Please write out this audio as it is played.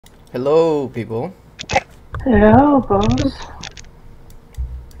Hello, people. Hello, boss.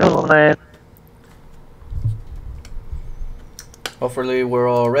 Hello. Hopefully, we're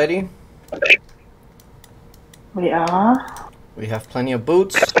all ready. We are. We have plenty of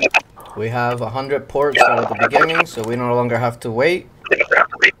boots. We have 100 ports for the beginning, so we no longer have to wait.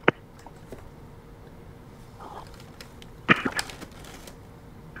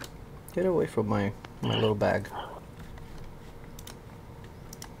 Get away from my little bag.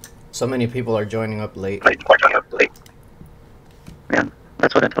 So many people are joining up late. Yeah,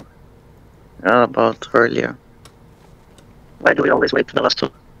 that's what I thought about earlier. Why do we always wait for the last two?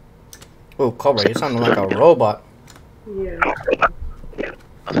 Oh, Cobra, you sound like a robot. Yeah.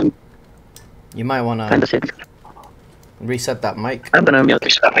 You might want Kinda to sick. reset that mic. I'm gonna mute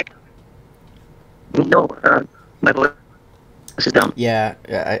this. No, my voice is down. Yeah,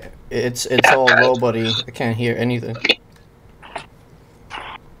 it's all roboty. I can't hear anything.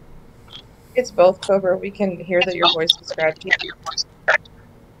 It's both, Cobra. We can hear that your voice is scratchy,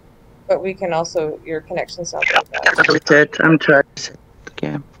 but we can also, your connection sounds like that. That's what it said. I'm trying to set the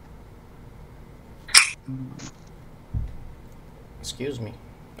game. Excuse me.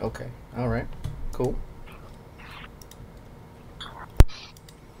 Okay, alright. Cool.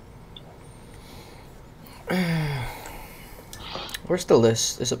 Where's the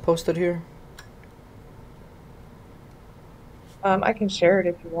list? Is it posted here? I can share it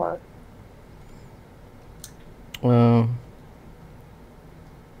if you want. I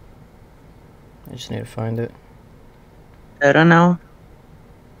just need to find it. Better now?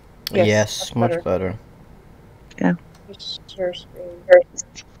 Yes, much better. Yeah. Share screen.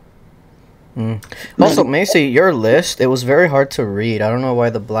 Also, Macy, your list, it was very hard to read. I don't know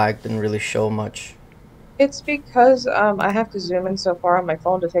why the black didn't really show much. It's because I have to zoom in so far on my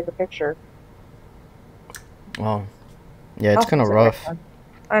phone to take a picture. Oh. Yeah, it's kind of rough.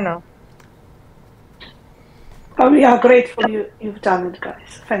 I know. But we are grateful you've done it,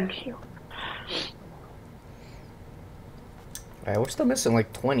 guys. Thank you. Alright, we're still missing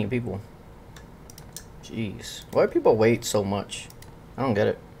like 20 people. Jeez. Why do people wait so much? I don't get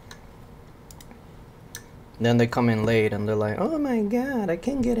it. Then they come in late and they're like, oh my god, I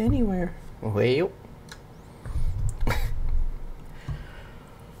can't get anywhere. Well.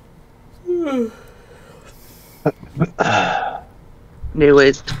 They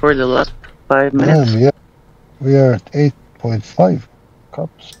wait for the last 5 minutes. Yeah, we are at 8.5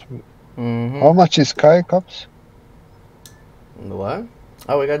 cups. How much is Sky cups? What?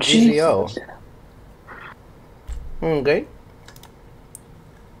 Oh, we got GZ0. Okay.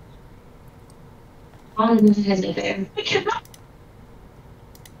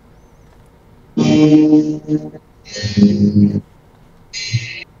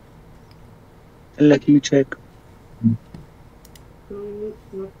 Let me check.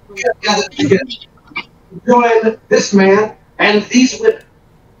 Join this man and these women.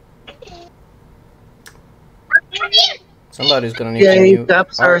 Somebody's gonna need to mute.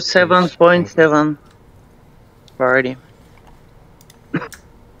 Cups are 7.7 already.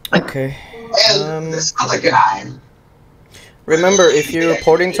 Okay. This other guy. Remember, if you're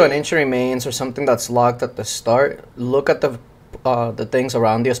reporting to an injury mains or something that's locked at the start, look at the things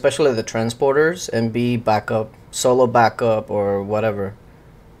around you, especially the transporters, and be backup, solo backup or whatever,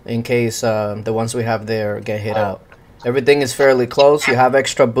 in case the ones we have there get hit out. Everything is fairly close. You have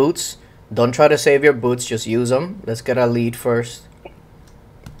extra boots. Don't try to save your boots. Just use them. Let's get a lead first.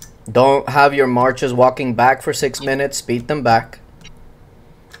 Don't have your marches walking back for 6 minutes. Speed them back.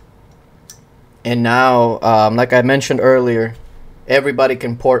 And now, like I mentioned earlier, everybody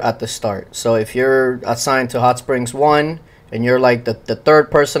can port at the start. So if you're assigned to Hot Springs 1 and you're like the third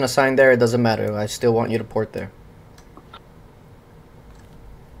person assigned there, it doesn't matter. I still want you to port there.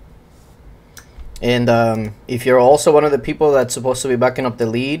 And if you're also one of the people that's supposed to be backing up the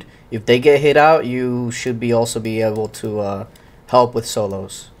lead, if they get hit out, you should be also be able to help with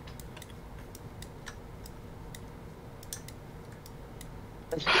solos.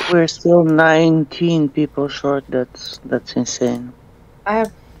 We're still 19 people short. That's insane. I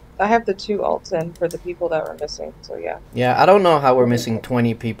have the 2 alts in for the people that were missing, so yeah. Yeah, I don't know how we're missing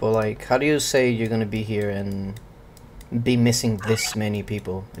 20 people. Like, how do you say you're gonna be here and be missing this many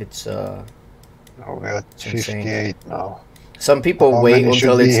people? It's Oh, we're at 58 now. Some people How wait many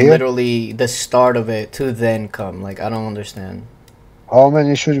until should be it's here? literally the start of it to then come. Like, I don't understand. How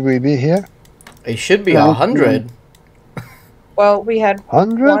many should we be here? It should be 100. Well, we had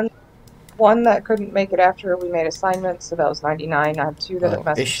 100? one that couldn't make it after we made assignments, so that was 99. I have 2 that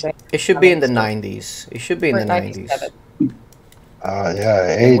messaged. It should be in the 90s. It should be in the 90s. Yeah,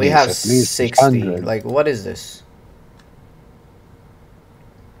 80s, And we have at least 60. 100. Like, what is this?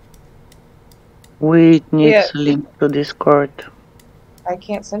 Wait, needs a link to Discord. I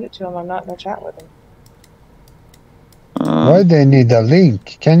can't send it to him. I'm not in the chat with him. Why they need a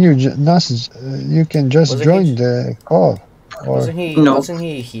link? Can you you can just Wasn't join he- the call? Or No. Wasn't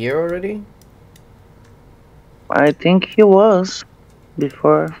he here already? I think he was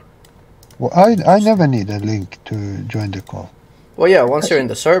before. well, I never need a link to join the call. Well, yeah. Once you're in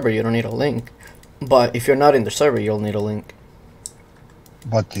the server, you don't need a link. But if you're not in the server, you'll need a link.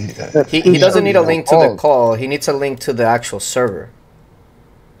 But He doesn't need a link to the call. He needs a link to the actual server.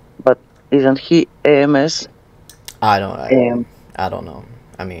 But isn't he AMS? I don't know.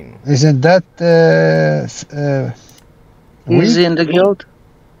 I mean, isn't that He's weak? in the guild.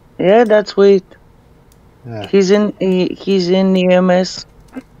 Yeah, that's weird. Yeah. He's in EMS.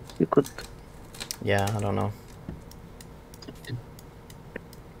 You could. yeah, I don't know.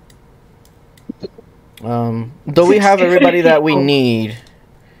 Do we have everybody that we need?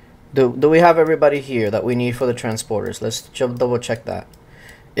 Do we have everybody here that we need for the transporters? Let's double check that.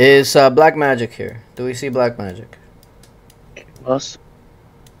 Is Black Magic here? Do we see Black Magic? Was.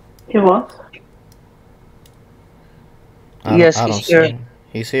 He was. Yes, I don't he's here. see him.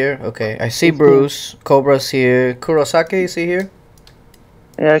 He's here? Okay. I see Bruce. Cobra's here. Kurosake, is he here?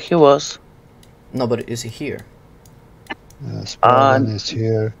 Yeah, he was. No, but is he here? Spartan is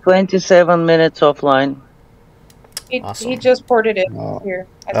here. 27 minutes offline. Awesome. He just ported it No. here.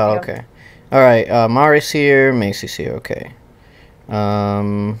 I see Oh, him. okay. All right. Mari's here. Macy's here. Okay.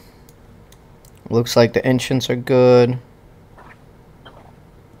 Looks like the engines are good.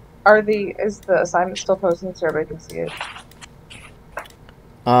 Is the assignment still posted so everybody can see it?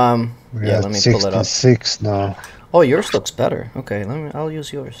 We're Yeah. at Let me pull it up. 66 now. Oh, yours looks better. Okay. I'll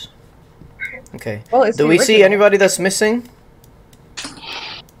use yours. Okay. Well, it's Do the we see original. anybody that's missing?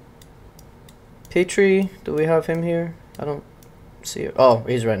 Petrie, do we have him here? I don't see it. Oh,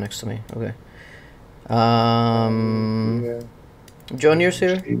 he's right next to me. Okay. Junior's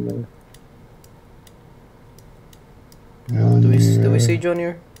here. Do we see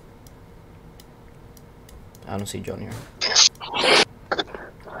Junior? I don't see Junior.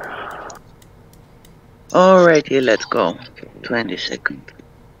 Alrighty, let's go. 20 seconds.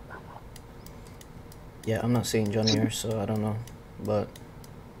 Yeah, I'm not seeing Junior, so I don't know. But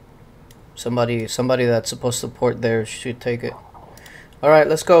somebody that's supposed to port there should take it. All right,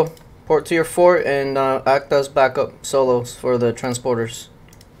 let's go. Port to your fort and act as backup solos for the transporters.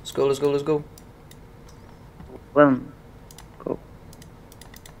 Let's go. Let's go. Let's go. One. Go.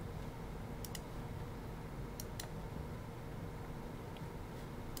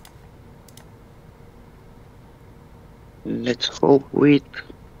 Let's go with.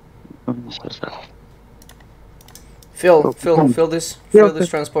 Fill this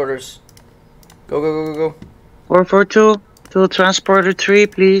transporters. Go, go, go, go, go. 442 to transporter 3,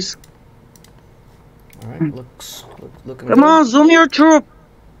 please. All right, looking Come good. on, zoom your troop.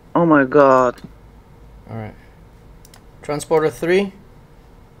 Oh my god. All right. Transporter 3.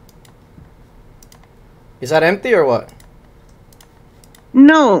 Is that empty or what?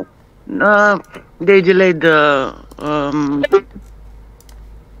 No. They delayed the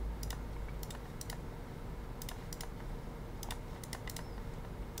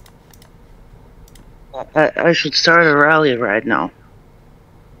I should start a rally right now.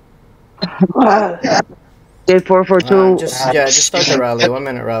 Okay, 442. Just start the rally. 1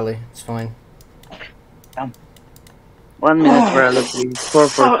 minute rally. It's fine. 1 minute rally, please. So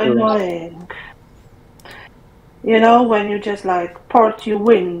 442. annoying. You know, when you just like port you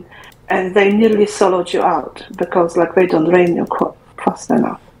win and they nearly soloed you out because like they don't drain you fast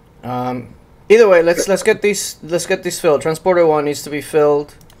enough. Either way, let's get these filled. Transporter 1 needs to be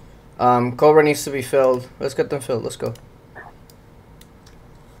filled. Cobra needs to be filled. Let's get them filled. Let's go.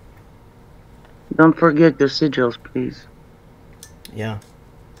 Don't forget the sigils, please. Yeah.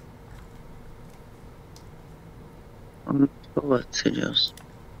 What sigils?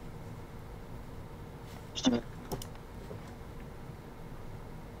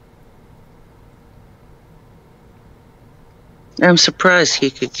 I'm surprised he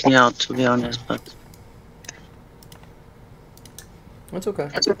kicked me out, to be honest, but It's okay.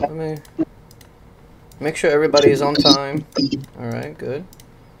 Let me make sure everybody is on time. All right, good.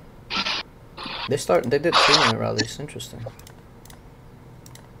 They did 3-minute rallies. Interesting.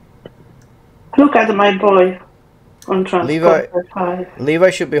 Look at my boy on transporter 5. Levi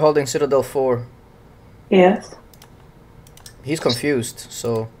should be holding Citadel 4. Yes. He's confused,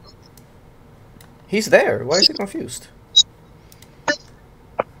 so he's there. Why is he confused?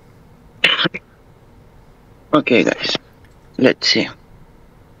 okay, guys. Let's see. All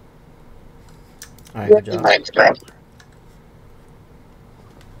right, good job.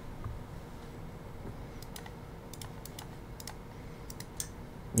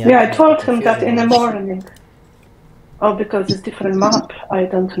 Yeah, I told him that in the morning. Oh, because it's different map. I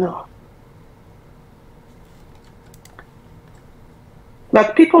don't know.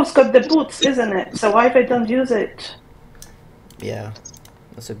 Like people's got the boots, isn't it? So why they don't use it? Yeah,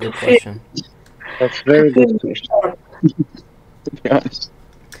 that's a good question. That's very good question. To be honest.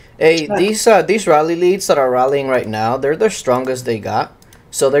 Hey, these rally leads that are rallying right now, they're the strongest they got.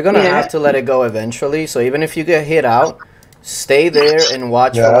 So they're gonna have to let it go eventually. So even if you get hit out, stay there and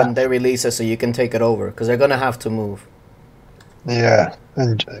watch for when they release it so you can take it over. Because they're gonna have to move. Yeah,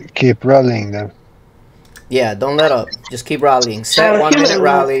 and keep rallying them. Yeah, don't let up. Just keep rallying. Set 1 minute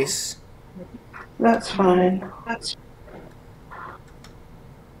rallies. That's fine.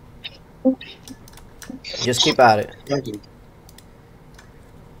 Just keep at it.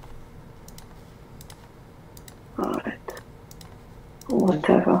 Alright.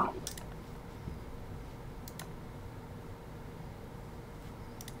 Whatever.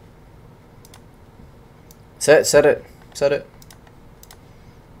 Set it. Set it.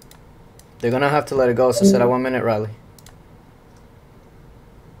 They're gonna have to let it go, so set a 1 minute rally.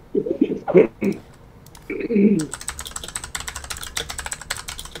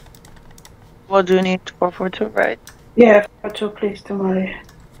 What do you need? 442, right? Yeah, 442, please, Tamari.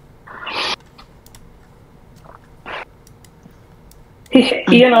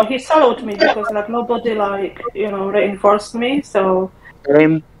 He soloed me because like nobody reinforced me, so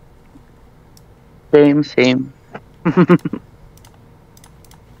Same.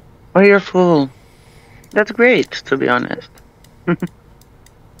 Oh, you're full. That's great, to be honest.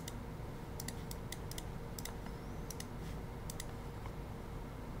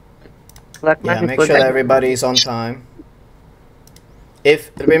 Yeah, make sure that everybody's on time.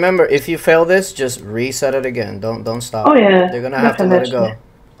 Remember, if you fail this, just reset it again. Don't stop. Oh yeah, they're gonna have to let it go.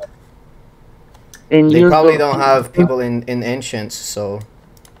 And they probably don't have people in ancients, so.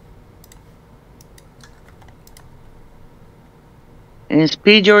 And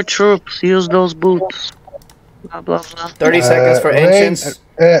speed your troops. Use those boots. Blah blah blah. 30 seconds for ancients.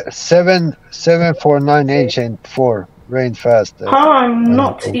 749 ancient 4. Rain fast. I'm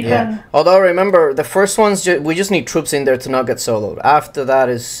not even. Yeah. Although remember, the first ones we just need troops in there to not get soloed. After that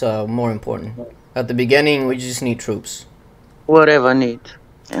is more important. At the beginning, we just need troops. Whatever need.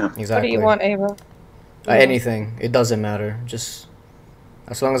 Yeah. Exactly. What do you want, Ava? Anything. It doesn't matter. Just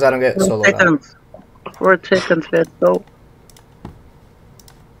as long as I don't get soloed out. 4 seconds. Let's go.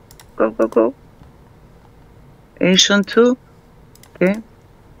 Go. Ancient 2. Okay.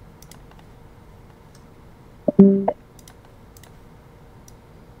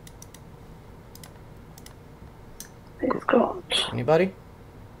 It's got. Anybody?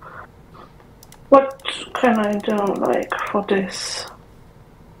 What can I do for this?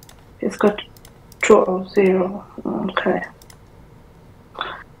 It's got 200. Okay.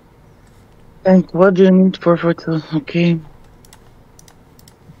 And what do you need 442? Okay.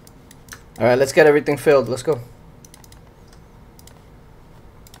 Alright, let's get everything filled. Let's go.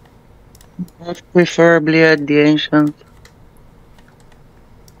 Preferably at the ancient.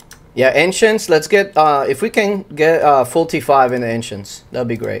 Yeah, ancients, let's get, if we can get full T5 in the ancients, that'd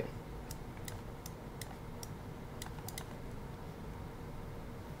be great.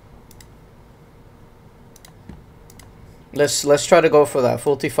 Let's try to go for that,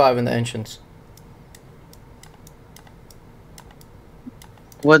 full T5 in the ancients.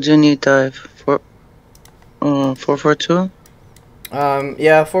 What do you need, Dive? 442?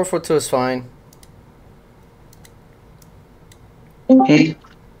 Yeah, 442 is fine. Okay.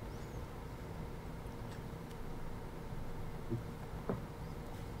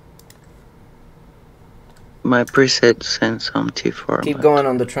 My preset sends some T4. Keep going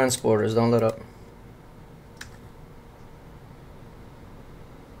on the transporters, don't let up.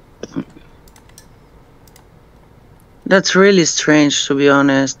 That's really strange, to be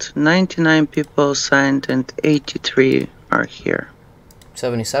honest. 99 people signed and 83 are here.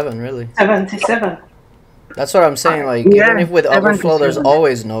 77, really. 77. That's what I'm saying. Like, even if with overflow, there's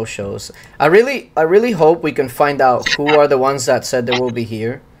always no shows. I really hope we can find out who are the ones that said they will be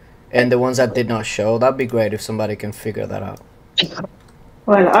here, and the ones that did not show. That'd be great if somebody can figure that out.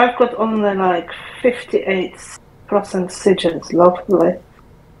 Well, I've got only 58% sigils. Lovely.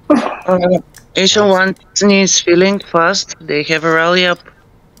 Asian one needs filling fast. They have a rally up.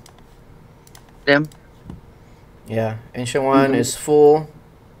 Them. Yeah, ancient one is full.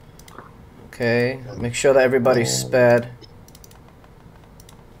 Okay, make sure that everybody's sped.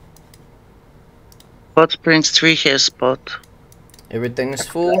 Hot Springs 3 has spot. Everything is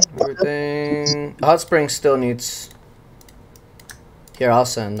full. Everything. Hot Springs still needs. Here, I'll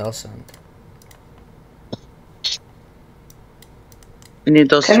send. We need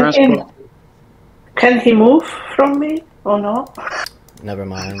those Can transport. can he move from me or no? Never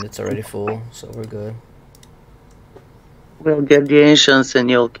mind, it's already full, so we're good. We'll get the ancients and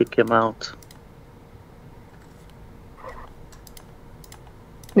you'll kick him out.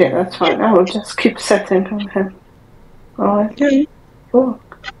 Yeah, that's fine. I will just keep setting on him. Alright. Okay. Cool.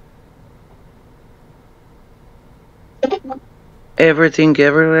 Everything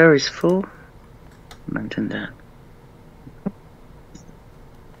everywhere is full. Imagine that.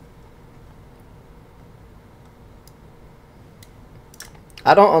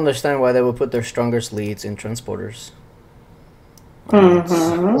 I don't understand why they would put their strongest leads in transporters.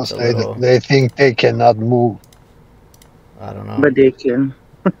 Because they think they cannot move. I don't know. But they can.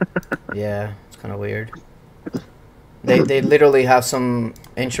 Yeah, it's kind of weird. They literally have some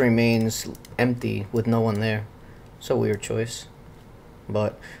entry mains empty with no one there. It's a weird choice.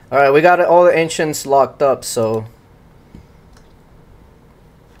 But alright, we got all the ancients locked up, so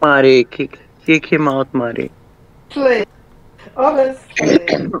Mari, kick him out, Mari. Please. Honestly.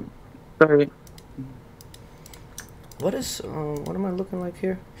 Sorry. what am I looking like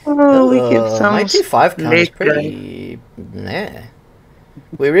here? Oh, we get some my T5 count is late pretty nah.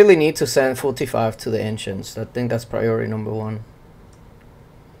 We really need to send full T5 to the ancients. I think that's priority number 1.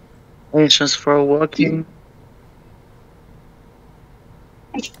 ancients for walking.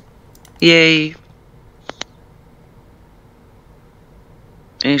 Yay.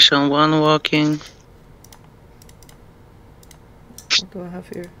 Ancient 1 walking. What do I have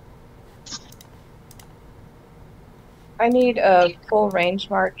here? I need a full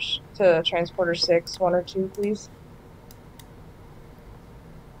range march to Transporter 6, 1 or 2, please.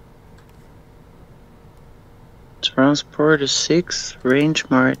 Transporter 6, range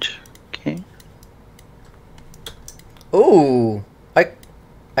march. Okay. Ooh,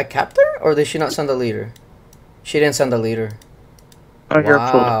 I capped her, or did she not send a leader? She didn't send a leader. Oh, you're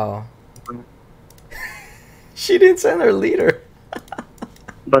full. Wow. She didn't send her leader.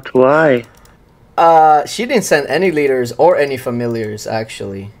 But why? She didn't send any leaders or any familiars,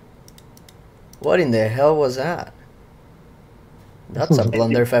 actually. What in the hell was that? That's a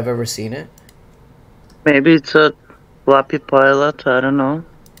blunder if I've ever seen it. Maybe it's a floppy pilot, I don't know.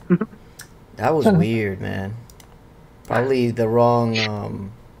 That was weird, man. Probably the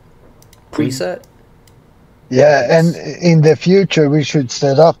wrong preset. Yeah, and in the future we should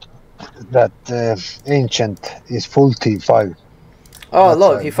set up that ancient is full T5. Oh, That's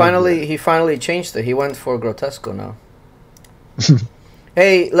look, a he finally changed it. He went for Grotesco now.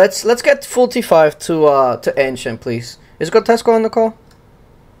 Hey, let's get full T5 to Ancient, please. Is Grotesco on the call?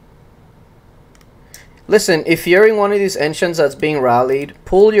 Listen, if you're in one of these Ancients that's being rallied,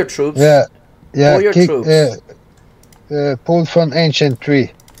 pull your troops. Yeah, pull your troops. Pull from Ancient 3.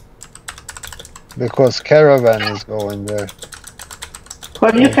 Because Caravan is going there.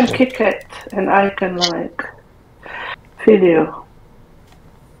 Well, you can kick it, and I can, like, feed you.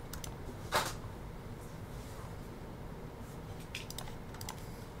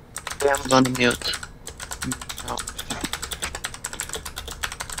 I'm on mute. No.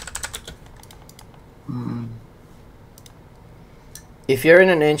 If you're in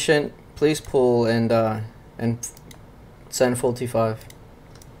an Ancient, please pull and send full T5.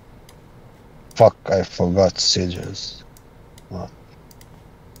 Fuck, I forgot Sigils.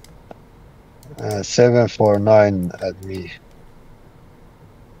 749 at me.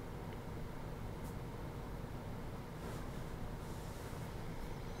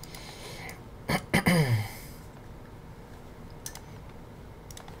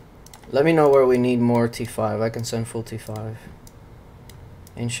 Let me know where we need more T5. I can send full T5.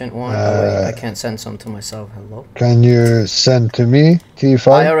 Ancient 1. Oh wait, I can't send some to myself. Hello. Can you send to me T5?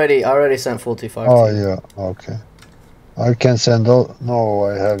 I already sent full T5. Oh yeah, okay. I can send all. No,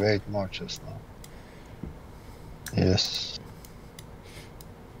 I have 8 marches now. Yes.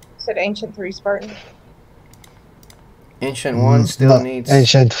 Said Ancient 3 Spartan. Ancient 1 still needs.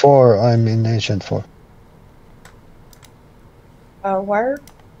 Ancient 4. I'm in Ancient 4. Why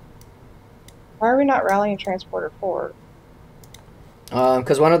are we not rallying Transporter 4?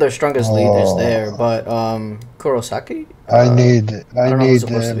 Because one of their strongest lead is there, but Kurosaki. I need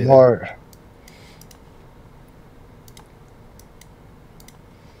more.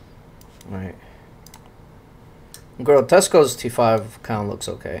 Right. Grotesco's T5 count looks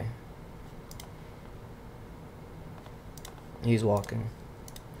okay. He's walking.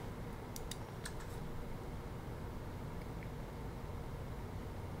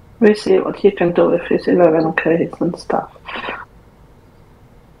 We see what he can do with his 11Ks and stuff.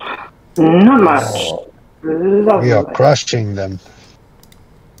 Not much. Lovely. We are crushing them.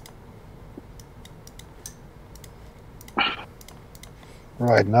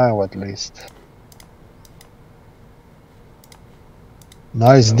 Right now, at least.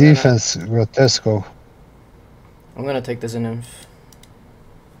 Nice defense, Grotesco. I'm gonna take this in inf.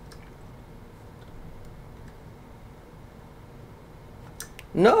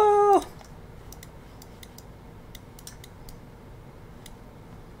 No!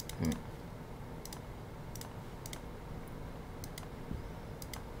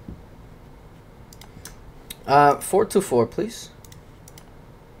 424, please.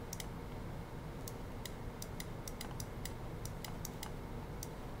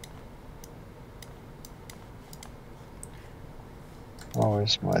 Oh,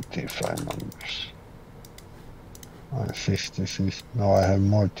 where's my T5 numbers? I have 50. No, I have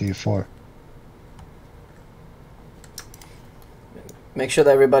more T4. Make sure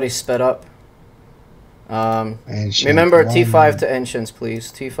that everybody's sped up. Ancient Remember one. T5 to Ancients,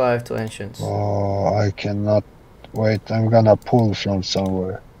 please. T5 to Ancients. Oh, I cannot wait. I'm gonna pull from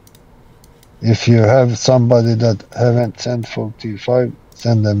somewhere. If you have somebody that haven't sent full T5,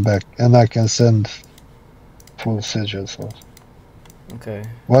 send them back, and I can send full sigils also. Okay.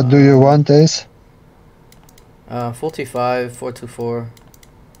 What do you want, Ace? Full T5, 424.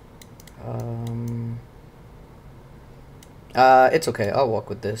 It's okay. I'll walk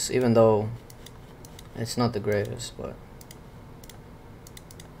with this, even though it's not the greatest, but.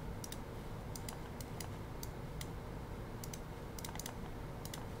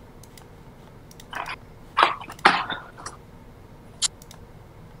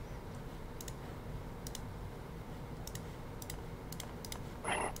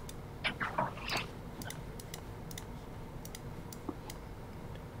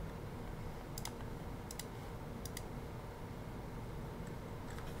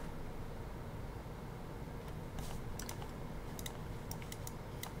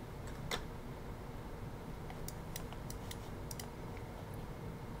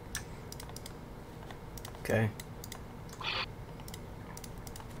 Okay.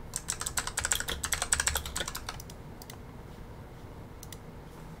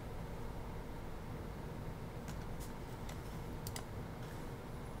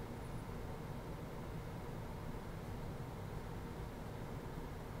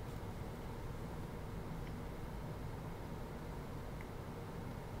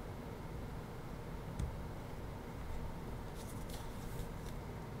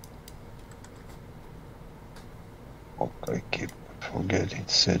 I keep forgetting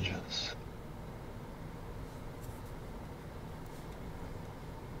sigils.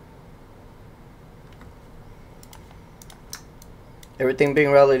 Everything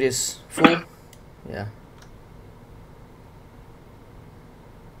being rallied is full? Yeah.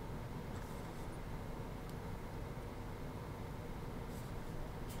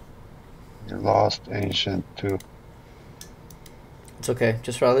 You lost Ancient too. It's okay.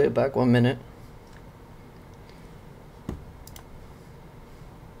 Just rally it back 1 minute.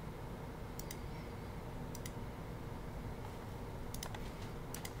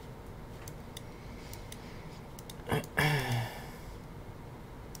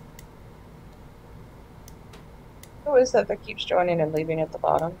 Who is that keeps joining and leaving at the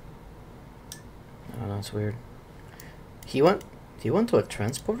bottom? Oh, that's weird. He went to a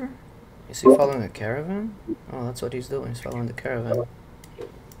transporter? Is he following a caravan? Oh, that's what he's doing. He's following the caravan.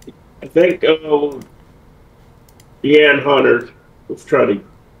 I think Deanne Hunter was trying to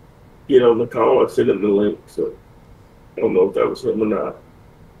get on the call. I sent him the link, so I don't know if that was him or not.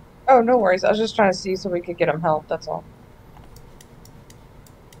 Oh, no worries. I was just trying to see so we could get him help, that's all.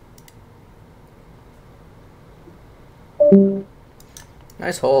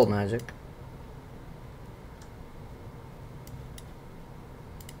 Nice hold, Magic.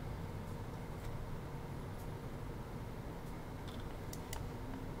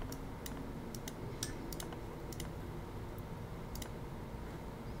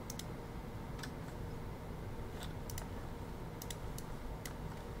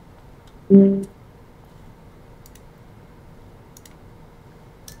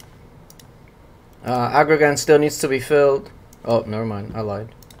 Aggregant still needs to be filled. Oh, never mind. I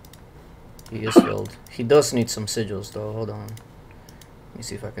lied. He is filled. He does need some sigils, though. Hold on. Let me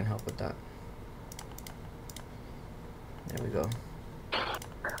see if I can help with that. There we go.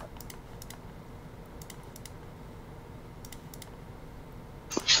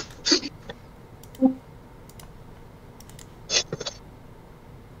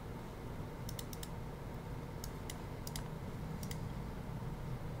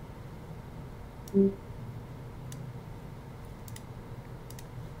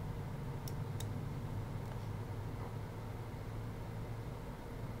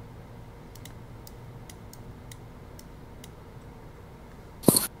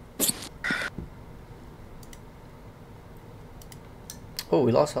 Oh,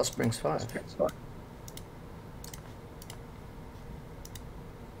 we lost Hot Springs 5.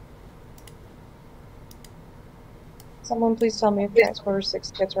 Someone please tell me if Transporter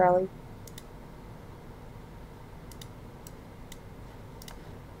 6 gets rallied.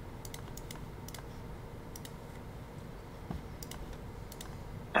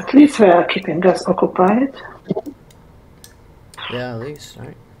 At least we are keeping us occupied. Yeah, at least,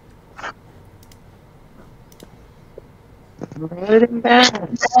 right? Right in back.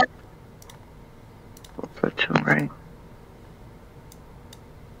 For 2, right?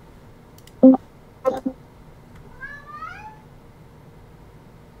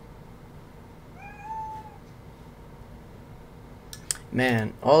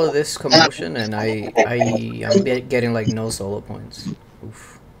 Man, all of this commotion and I'm getting like no solo points.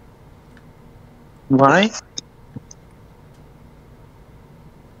 Oof. Why?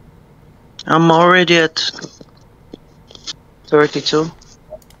 I'm already at 32.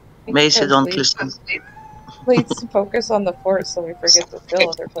 Macy, don't listen. Please focus on the fort so we forget to fill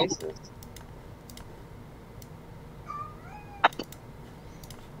other places.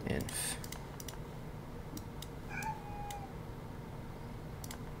 Man.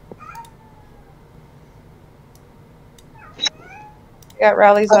 Got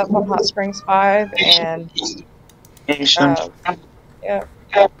rallies up on Hot Springs 5 and Ancient. yeah.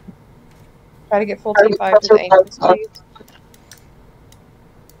 Try to get full T5 to the ancient speed.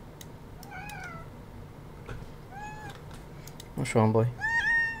 What's wrong, boy?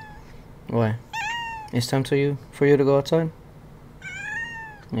 Why? It's time for you to go outside?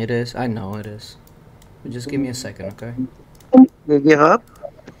 It is. I know it is. But just give me a second, okay? You give up?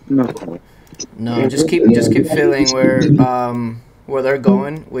 No. No, just keep feeling where they're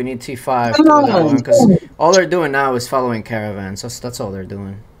going. We need T5 to where they're going because all they're doing now is following caravans. That's all they're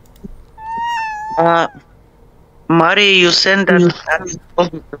doing. Mari, you send that.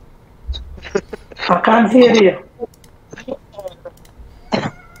 I can't hear you.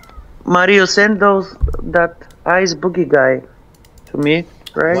 Mari, you send that ice boogie guy to me,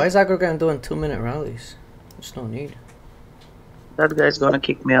 right? Why is Aggregate doing 2-minute rallies? There's no need. That guy's gonna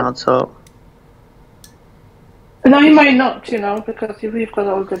kick me out, so. No, you might not, because we've got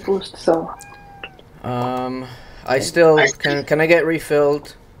all the boosts, so. I still can I get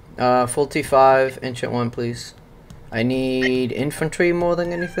refilled? Full T5, Ancient 1, please. I need infantry more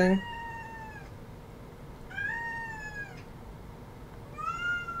than anything.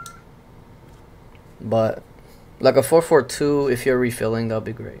 But like a 442, if you're refilling, that'll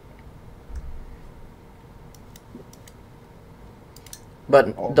be great.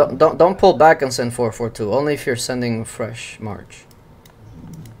 But don't pull back and send 442. Only if you're sending fresh March.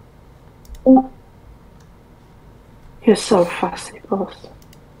 You're so fussy, boss.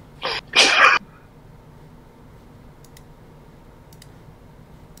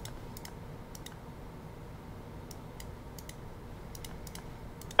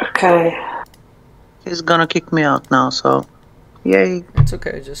 Okay. He's gonna kick me out now, so. Yay. It's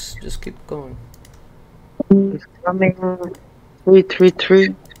okay. Just keep going. He's coming.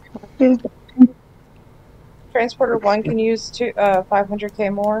 333. Okay. Transporter 1 can use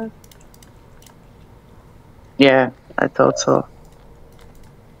 500k more. Yeah, I thought so.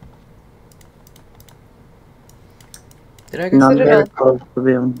 Did I get Not Citadel? very close to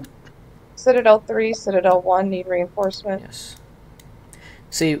him. Citadel 3, Citadel 1 need reinforcement. Yes.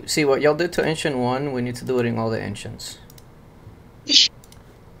 See what y'all did to Ancient 1. We need to do it in all the Ancients.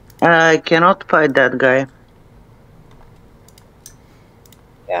 I cannot fight that guy.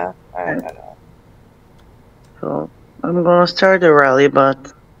 Yeah, I know. So I'm gonna start the rally,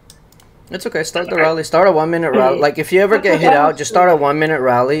 but It's okay. Start the rally. Start a 1-minute rally. Like if you ever get hit out, just start a 1-minute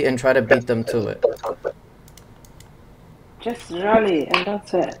rally and try to beat them to it. Just rally and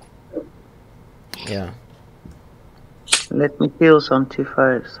that's it. Yeah. let me kill some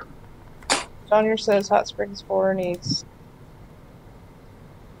T5s. Jonier says Hot Springs 4 needs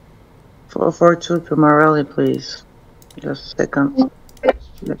 442 to my rally, please. Just a second.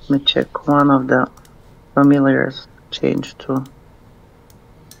 Let me check one of the familiars. Change to.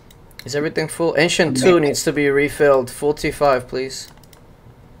 Is everything full? Ancient 2 needs to be refilled. Full T5, please.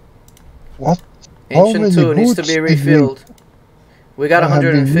 What? Ancient 2 needs to be refilled. We got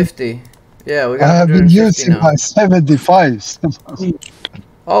 150. Yeah, we got 150 I have been using now. my 75s.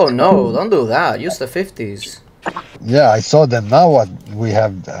 Oh no, don't do that. Use the 50s. Yeah, I saw them now. What we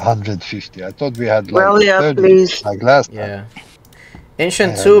have 150. I thought we had like Rally up, 30, please. like last time. Yeah.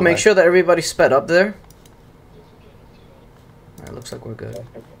 Ancient 2, make sure that everybody's sped up there. Alright, looks like we're good.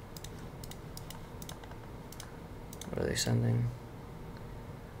 What are they sending?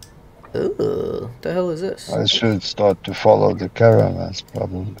 Ooh, the hell is this? I should start to follow the caravans,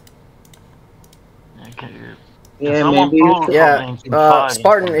 probably. Okay. Yeah, Someone maybe you pull should. from Yeah, Ancient 5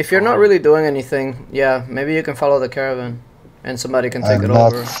 Spartan, instead of if you're not from really doing anything, yeah, maybe you can follow the caravan and somebody can take I'm it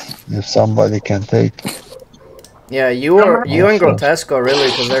not. over. If somebody can take. Yeah, you and Also, Grotesco really,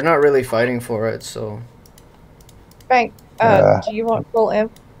 because they're not really fighting for it, so. Bank, yeah. do you want full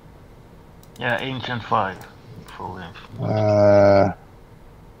imp? Yeah, Ancient 5. Full inf.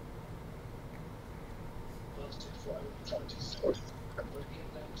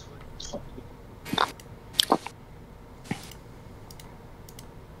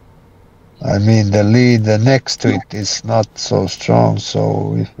 I mean, the lead next to it is not so strong,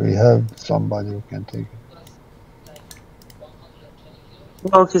 so if we have somebody who can take it.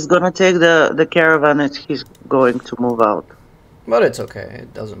 Well, he's gonna take the caravan and he's going to move out. But it's okay,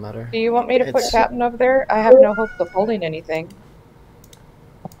 it doesn't matter. Do you want me to put It's Captain over there? I have no hope of holding anything.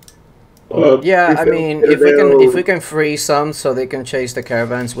 yeah, I mean, if we can free some so they can chase the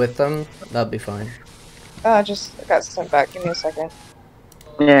caravans with them, that'd be fine. I just got sent back. Give me a second.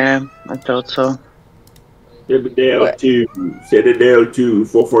 Yeah, I thought so. Citadel What? 2, Citadel 2,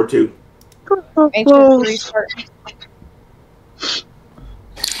 442. Ancient 3 Spartan.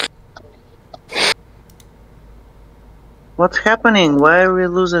 What's happening? Why are we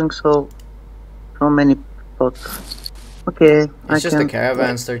losing so many spots? Okay, It's just the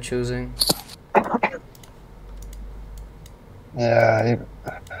caravans they're choosing. Yeah,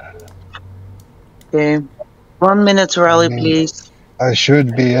 Okay, 1 minute rally, please. I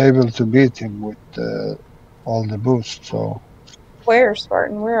should be able to beat him with all the boosts, so. Where,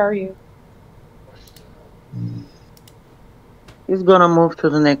 Spartan? Where are you? He's gonna move to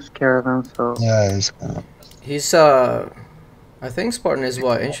the next caravan, so. Yeah, he's gonna. He's, I think Spartan is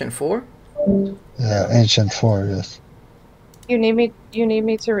what, Ancient 4? Yeah, Ancient 4, yes. You need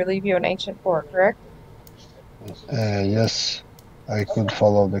me to relieve you in Ancient 4, correct? Yes, I could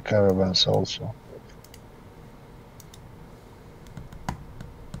follow the caravans also.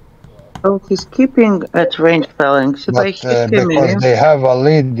 Oh, he's keeping at range phalanx. If I But hit him because in, they have a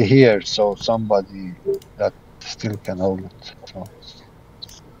lead here, so somebody that still can hold it. So.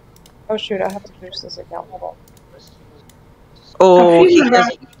 Oh shoot, I have to boost this account. Hold on. oh, he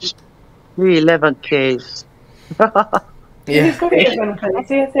has 311 Ks. He's got 11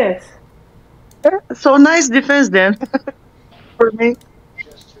 Ks, yes. So nice defense then for me.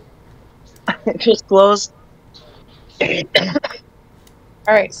 Just close.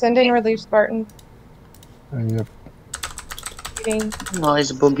 Alright, sending relief, Spartan. Yep.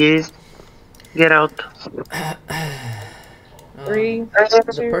 Noise boogie. Get out. 3,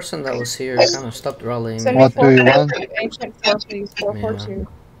 The 2. person that was here kind of stopped rallying. Send me What do you want? Ancient 4, please. 442.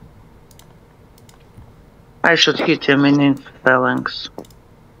 I should hit him in phalanx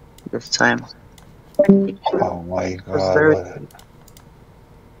this time. Oh my god.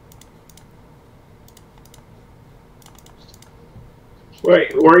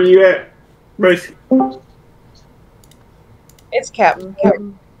 Wait, where are you at, Brace? It's Captain.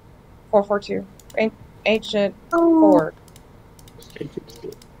 Captain 442. Ancient 4.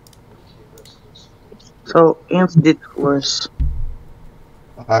 So Inf did worse.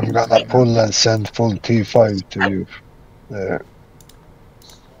 I'm gonna pull and send full T5 to you. There.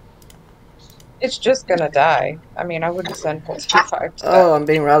 It's just gonna die. I mean, I wouldn't send full T5 to Oh, I'm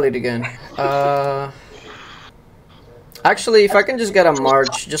being rallied again. Actually, if I can just get a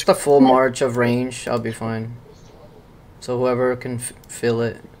march, just a full march of range, I'll be fine. So whoever can fill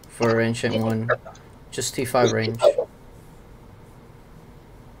it for Ancient 1, just T5 range.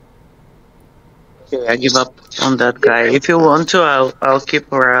 Okay, I give up on that guy. If you want to, I'll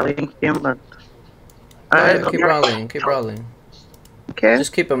keep rallying him, but Yeah, keep rallying, keep rallying. Okay.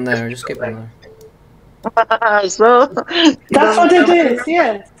 Just keep him there, just keep him there. So that's what it is,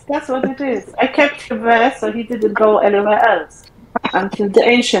 yes. That's what it is. I kept him there so he didn't go anywhere else until the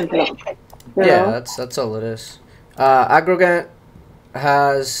ancient one. Yeah, that's all it is. Aggregate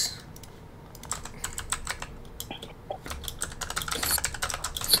has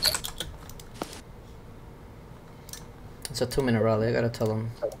it's a 2-minute rally. I gotta tell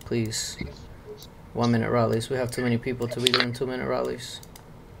him, please. 1-minute rallies. We have too many people to be doing 2-minute rallies.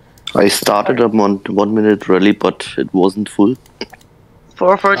 I started a 1-minute rally, but it wasn't full.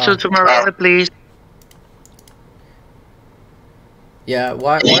 442 to Morale, please. Yeah,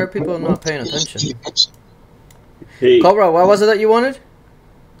 why are people not paying attention? Hey. Cobra, what was it that you wanted?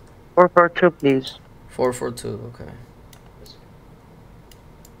 442, please. 442, okay.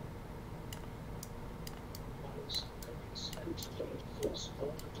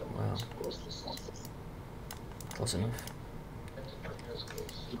 Wow. Close enough.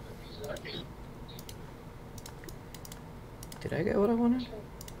 Did I get what I wanted?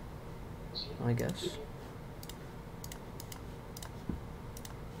 I guess.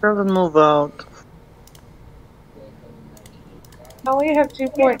 Doesn't move out. I only have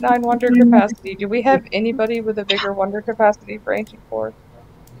 2.9 wonder capacity. Do we have anybody with a bigger wonder capacity for Ancient 4?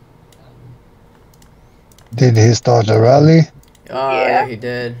 Did he start a rally? Yeah, he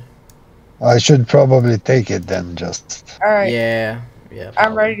did. I should probably take it then, just. Alright. Yeah,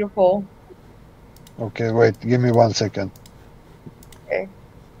 I'm ready to pull. Okay, wait, give me 1 second. Okay.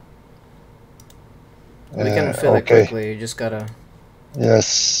 We can fill it quickly, you just gotta...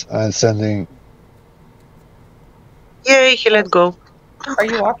 Yes, I'm sending... Yay, he let go. Are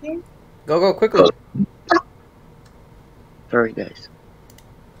you walking? Go, quickly. Sorry, guys.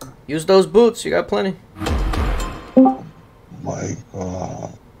 Use those boots, you got plenty. My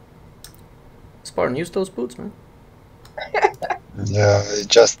God. Spartan, use those boots, man. Yeah, I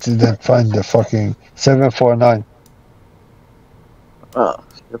just didn't find the fucking 749. Oh,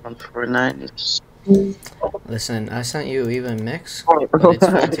 749 is... Listen, I sent you even mix, but it's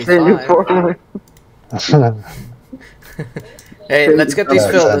 45. Hey, let's get these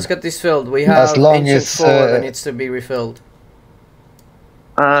filled. Let's get these filled. We have Ancient 4 that needs to be refilled.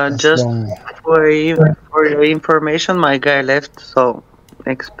 Just for your information, my guy left, so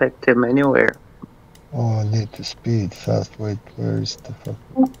expect him anywhere. Oh, I need to speed fast. Wait, where is the fuck?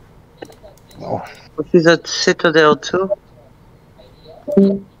 Oh. He's at Citadel too.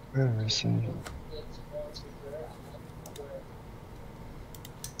 Where is he?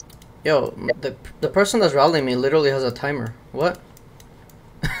 Yo, the person that's rallying me literally has a timer. What?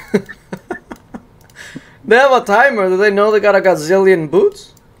 They have a timer. Do they know they got a gazillion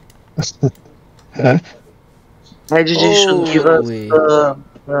boots? IGG should give us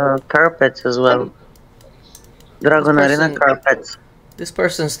carpets as well. Dragon Arena carpets. This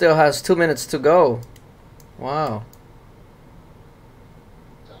person still has 2 minutes to go. Wow.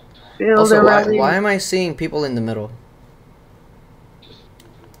 Also, why am I seeing people in the middle?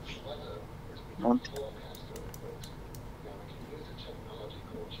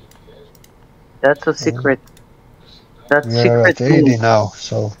 That's a secret. That's we are secret. at 80 now,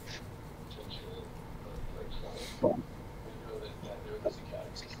 so.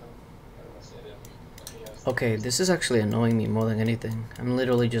 Okay, this is actually annoying me more than anything. I'm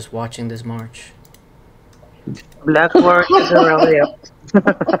literally just watching this march. Blackboard is a rally up.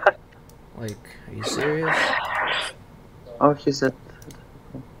 Like, are you serious? Oh, he's at...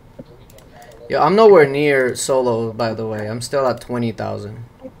 Yeah, I'm nowhere near solo, by the way. I'm still at 20,000.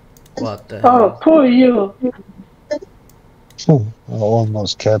 What the hell? Oh, poor you. I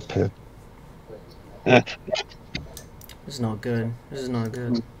almost kept it. This is not good. This is not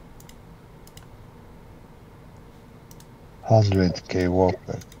good. 100k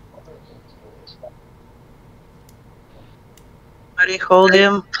Walker. Somebody hold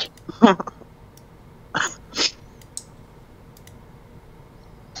him.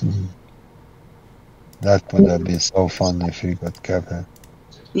 That would have been so fun if he got captured.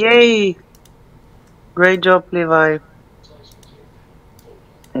 Yay! Great job, Levi.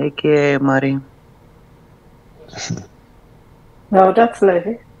 AKA Mari. No, that's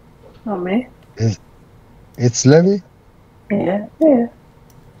Levi. Not me. It's Levi? Yeah,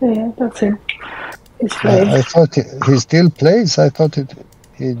 that's him. He's playing. I thought he still plays. I thought he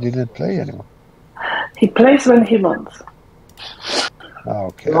didn't play anymore. He plays when he wants. Oh,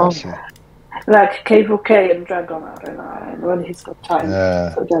 okay, I see. Like KVK and Dragon Arena, and when he's got time.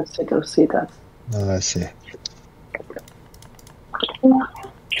 Yeah. So that's it, you'll see that. Oh, I see.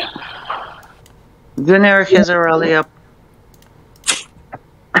 Junior has a rally up.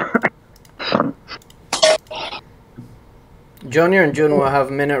 Junior and June will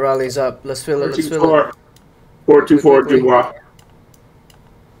have minute rallies up. Let's fill it. Let's fill it. 424 Dubois.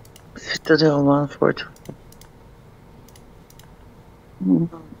 Citadel 142.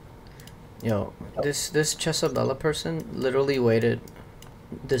 Yo, this Chesabella person literally waited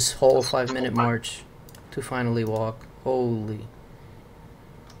this whole 5-minute march to finally walk. Holy.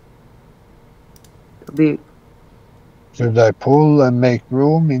 Should I pull and make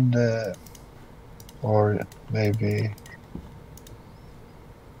room in the, or maybe?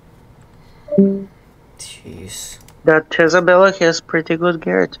 Jeez. That Chesabella has pretty good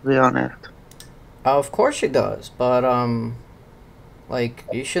gear, to be honest. Of course she does, but like,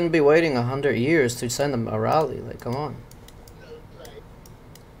 you shouldn't be waiting 100 years to send them a rally. Like, come on.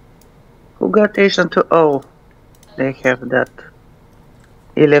 Who got Asian to... Oh, they have that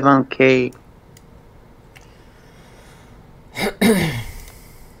 11k.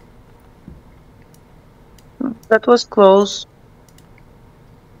 That was close.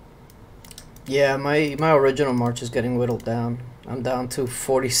 Yeah, my original march is getting whittled down. I'm down to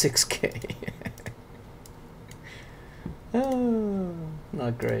 46k. Oh,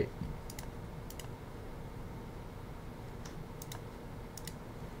 not great.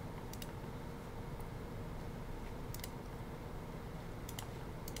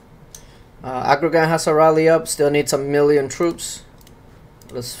 Aggregate has a rally up, still needs 1 million troops.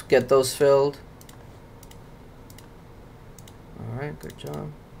 Let's get those filled. Alright, good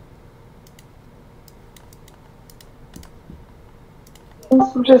job.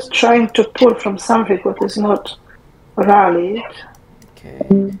 I'm just trying to pull from something what is not rallied.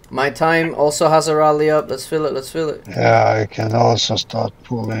 Okay. My time also has a rally up. Let's fill it, let's fill it. Yeah, I can also start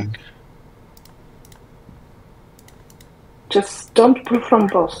pulling. Just don't pull from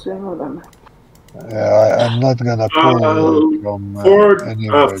boss, you know them. Yeah, I'm not gonna pull from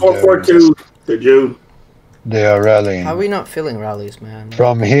anywhere. 442 to June. They are rallying. How are we not filling rallies, man?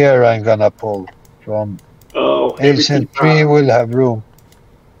 From here, I'm gonna pull. From Ancient 3 will have room.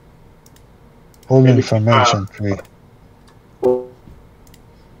 Pulling from Ancient 3.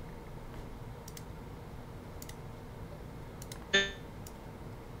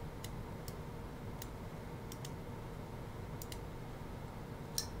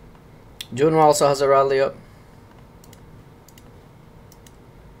 June also has a rally up.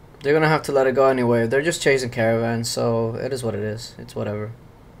 They're gonna have to let it go anyway. They're just chasing caravans, so it is what it is. It's whatever.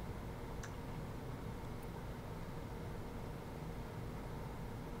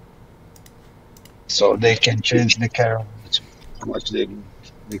 So they can change the caravans. How much they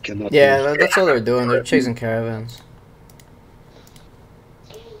cannot. Yeah, that's all they're doing. They're chasing caravans.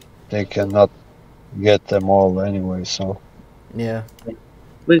 They cannot get them all anyway, so. Yeah.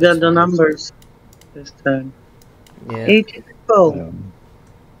 We got the numbers this time. Yeah. 80 people.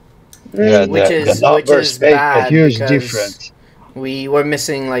 Yeah, which is make bad a huge because difference. we were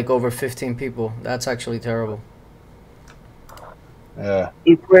missing like over 15 people. That's actually terrible. Yeah.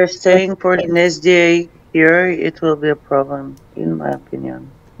 If we're staying for an SDA here, it will be a problem, in my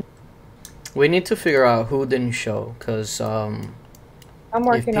opinion. We need to figure out who didn't show, because I'm if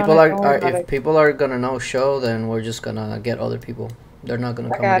working people on it. Don't worry are about if it. people are gonna no show, then we're just gonna get other people. They're not gonna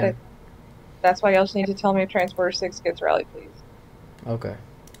I come got again. it. That's why y'all just need to tell me if Transporter 6 gets rallied, please. Okay.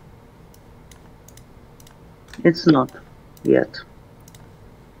 It's not yet.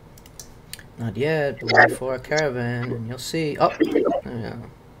 Not yet, but wait for a caravan and you'll see. Oh, yeah,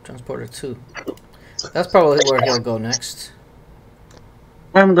 Transporter 2. That's probably where he'll go next.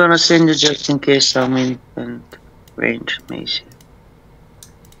 I'm gonna send you just in case I'm in range, Macy.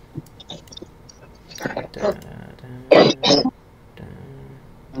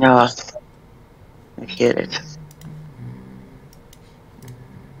 No, I get it.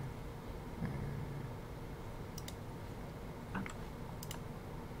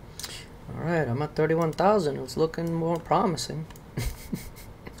 Alright, I'm at 31,000. It's looking more promising.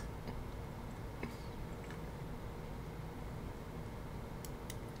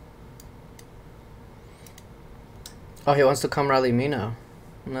 Oh, he wants to come rally me now.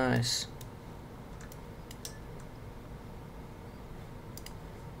 Nice.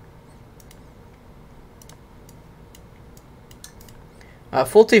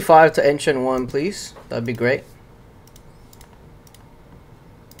 Full T5 to Ancient 1, please. That'd be great.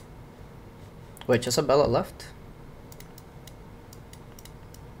 Wait, Isabella left?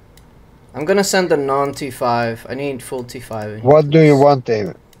 I'm gonna send the non-T5. I need full T5 in here. What do you want,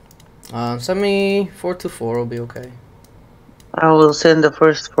 David? Send me 424 will be okay. I will send the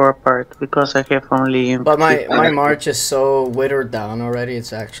first 4 part because I have only. But my march is so withered down already.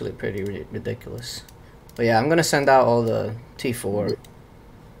 It's actually pretty ridiculous. But yeah, I'm gonna send out all the T4.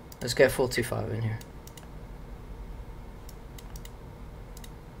 Let's get full T5 in here.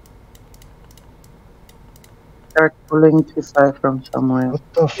 Start pulling T5 from somewhere.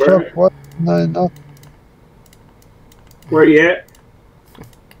 What the fuck? What? No, no. Where you at?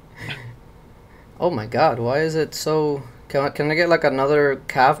 Oh my god, why is it so... Can I get like another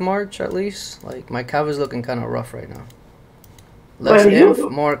cav march at least? Like my cav is looking kind of rough right now. Less inf,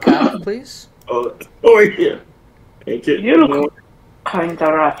 more cav, please. Oh yeah. You look kind of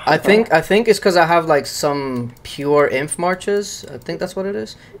rough. I think it's because I have like some pure inf marches. I think that's what it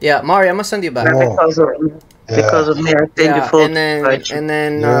is. Yeah, Mari, I'm gonna send you back. Because of me, I think Yeah, the full and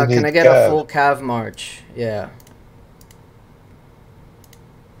then can I get a full cav march? Yeah.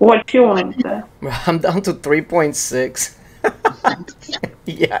 What do you want? I'm down to 3.6.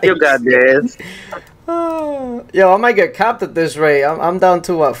 Yeah. You got this. Yo, I might get capped at this rate. I'm down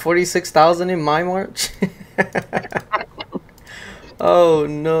to what, 46,000 in my march? Oh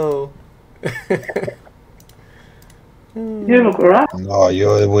no. You look right. No, you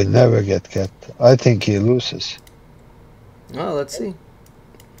will never get cat. I think he loses. Oh, let's see.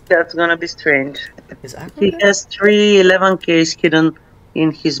 That's gonna be strange. Is He Aggregate? has 3 11Ks hidden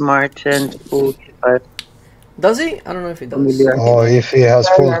in his March and 45 Does he? I don't know if he does. familiar. Oh, if he has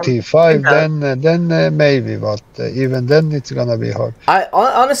full Yeah, he T5, does. then maybe, but even then it's gonna be hard.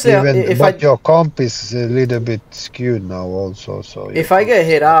 Honestly, Even but your comp is a little bit skewed now also. So your if I comp get is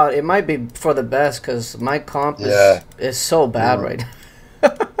hit bad. out, it might be for the best because my comp Yeah. is so bad Yeah. right now.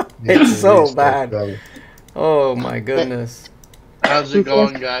 Need It's to so restart bad. rally. Oh my goodness. How's it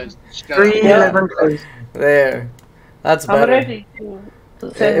going, guys? Just got 3 Yeah. 11Ks. There. That's I'm better. ready to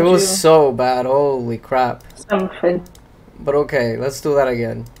It send was you so bad. Holy crap. something. But okay, let's do that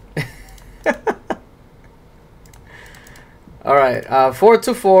again. Alright,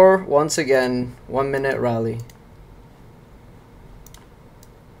 4-4, once again, 1 minute rally.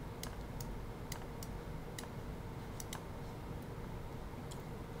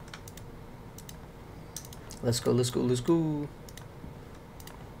 Let's go, let's go, let's go.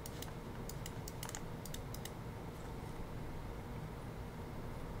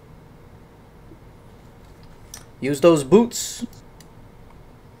 Use those boots.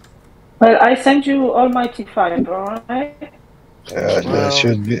 Well, I sent you Almighty 5, alright? There Well,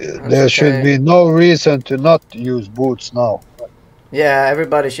 should be that's okay. no reason to not use boots now. Yeah,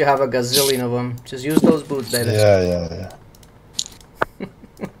 everybody should have a gazillion of them. Just use those boots, baby. Yeah.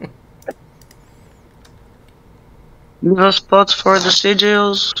 No spots for the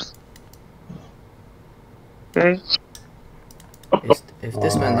sigils. Okay. If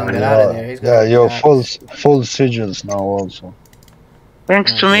this man don't get out of there, he's gonna Yeah, be you're gassed. full sigils now also.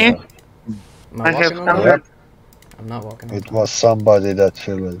 Thanks to me. Am I have walking on 100. time? I'm not walking on It time. was somebody that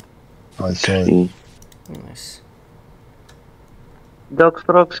filled it. I saw it. Nice. Doc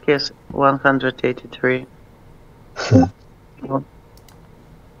Frogs has 183.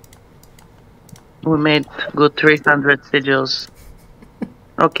 We made good 300 sigils.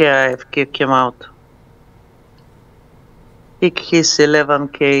 Okay, I've kicked him out. Kick his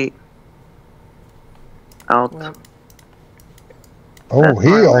 11K out. Well, Oh, he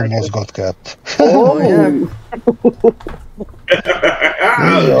fine, almost got capped. oh yeah.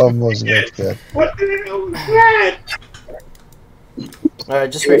 He almost got capped. What the hell was that?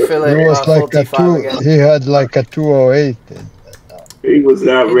 Alright, just refill it. He was Full like a T5 again. he had like a 208. He was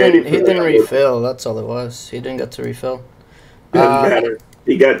not He ready. didn't. He didn't refill. That's all it was. He didn't get to refill. Doesn't matter.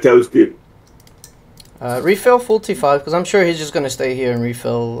 He got toasted. Refill full T5 because I'm sure he's just gonna stay here and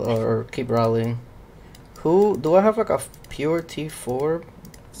refill or keep rallying. Who do I have like a pure T4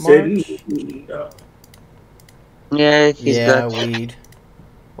 March? Yeah, he's Yeah, got. weed.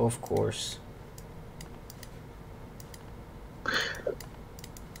 Of course.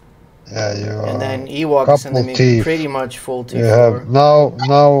 Yeah, you And then Ewok is sending me teeth. pretty much full T4. You have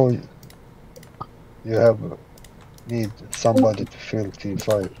now you have need somebody to fill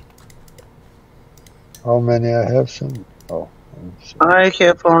T5. How many I have some? Oh, I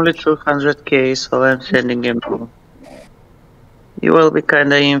have only 200K, so I'm sending him home. You will be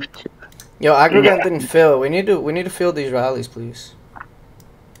kinda empty. Yo, aggregate didn't fill. We need to fill these rallies, please.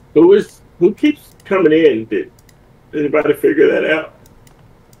 Who keeps coming in? Did anybody figure that out?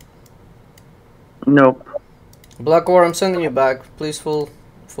 Nope. Black War, I'm sending you back. Please full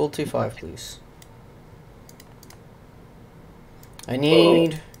T5, please. I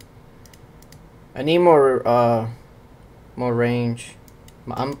need more range.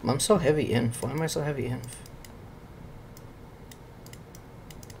 I'm so heavy inf. Why am I so heavy inf?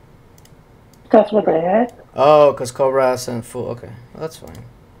 That's what I had. Oh, cause Cobra sent full. Okay, that's fine.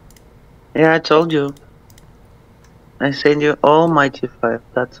 Yeah, I told you. I send you Almighty 5.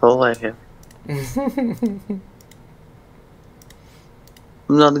 That's all I have. I'm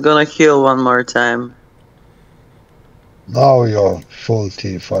not gonna heal one more time. now you're full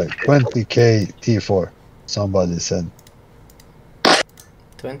T5. 20K T4. Somebody said.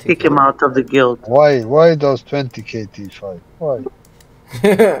 20. Kick him out of the guild. Why those 20K T5? Why?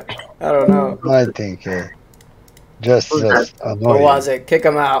 I don't know. I think just annoying. Who was it? Kick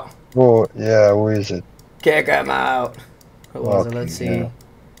him out. Oh yeah, who is it? Kick him out. Who was it? Let's see. Yeah.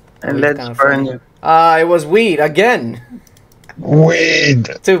 And he's let's kinda burn funny. you. It was Weed again. Weed.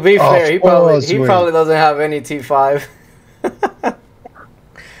 To be fair, he course, probably doesn't have any T5.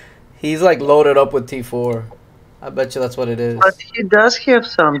 He's like loaded up with T4. I bet you that's what it is. But he does have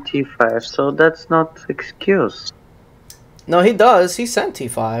some T5, so that's not excuse. No, he does. He sent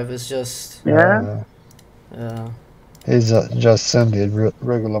T5. It's just Yeah? yeah. He's just sending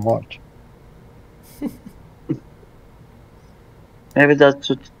regular March. Maybe that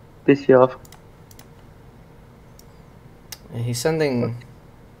should piss you off. And he's sending.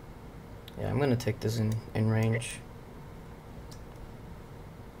 Yeah, I'm gonna take this in range.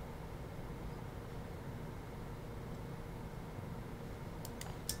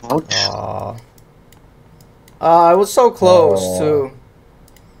 Ouch. I was so close too.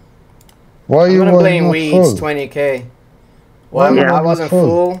 Why I'm you gonna were blame not Weeds full? 20k. Why Well, you I were not wasn't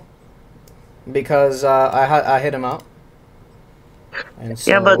full because I hit him out, and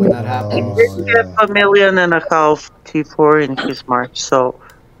so Yeah, but when that he happens, did get yeah. 1.5 million T4 in his March, so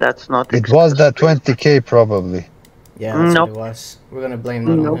that's not It was excuse that for you. 20k probably. yeah, that's what Nope, it was. We're gonna blame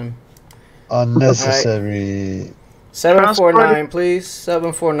that on nope. him. All right, Unnecessary. 749, please.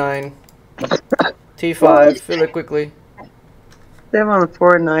 749. T5. Fill it quickly.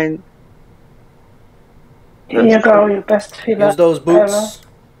 749. Here you go, you best filler Use those ever. boots.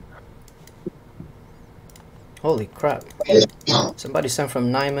 Holy crap! Somebody sent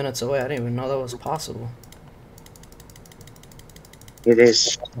from 9 minutes away. I didn't even know that was possible. It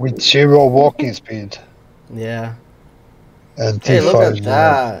is. With 0 walking speed. Yeah. And Hey, look T5 at now.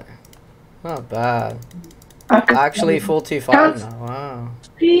 that. Not bad. Actually, full T5 now. Wow.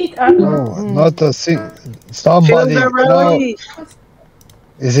 Speed No, not a thing. Somebody Field now. rally.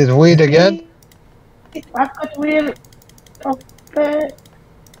 Is it weed again? I've got wheel of the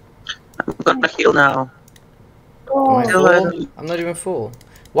I'm gonna heal now. Am I Still full? at- I'm not even full.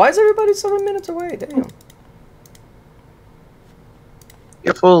 Why is everybody 7 minutes away? Damn.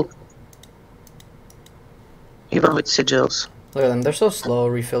 You're full. Even with sigils. Look at them. They're so slow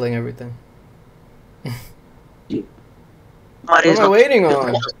refilling everything. What Somebody's am I not- waiting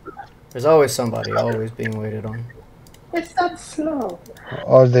on? There's always somebody always being waited on. It's not slow.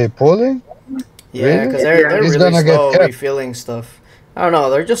 Are they pulling? Yeah, Really? because they're He's really gonna get slow kept. refilling stuff. I don't know.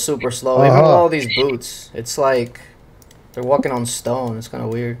 They're just super slow. Even with all these boots, it's like they're walking on stone. It's kind of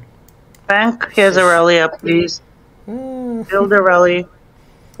weird. Bank has a rally up, please. Build the rally.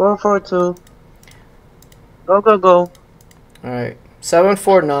 442. Go, go, go. All right,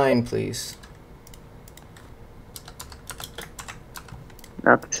 749, please.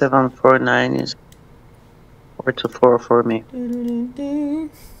 Up 749 is 424 for me.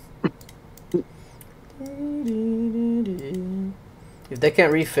 If they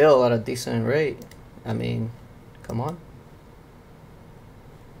can't refill at a decent rate, I mean, come on.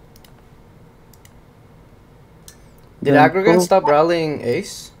 Did Aggregate stop rallying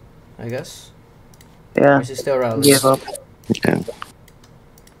Ace? I guess. Yeah. Or is he still rallying? Give up. Yeah.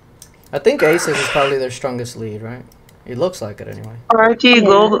 I think Aces is probably their strongest lead, right? It looks like it anyway. RT,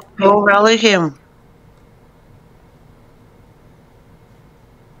 go rally him.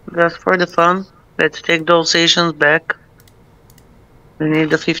 Just for the fun. Let's take those Asians back. We need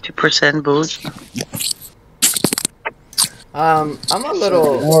the 50% boost. I'm a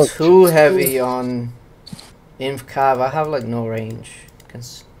little too heavy on Inf Cav. I have like no range.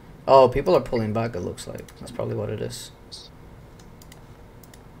 Oh, people are pulling back, it looks like. That's probably what it is.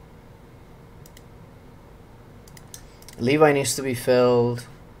 Levi needs to be filled.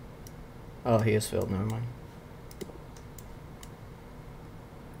 Oh, he is filled, never mind.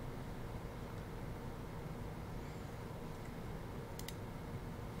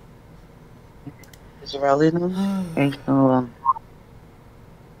 Is rally now? H1.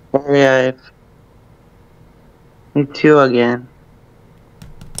 Sorry, it's you again.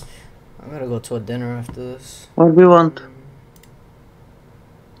 I gotta go to a dinner after this. What do you want?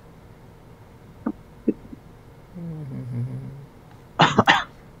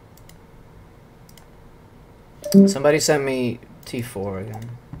 Somebody sent me T4 again.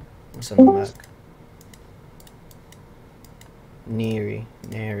 I'll send them back. Neri.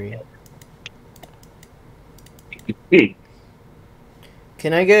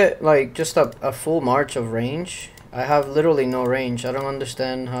 Can I get like just a full march of range? I have literally no range. I don't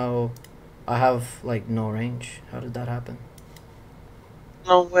understand how I have like no range. How did that happen?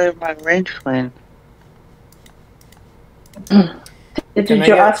 No way my range went. Did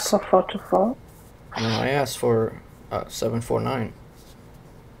you ask for 424? No, I asked for 749.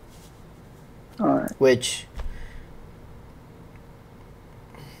 Alright. Which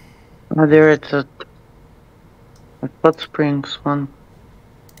There it's a Hot Springs one.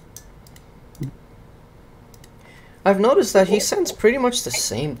 I've noticed that he sends pretty much the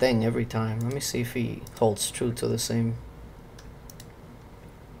same thing every time. Let me see if he holds true to the same.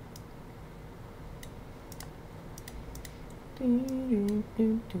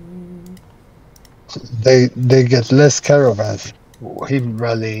 They get less caravans. Him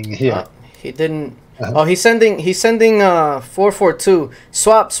rallying here. He didn't. Oh, he's sending 442.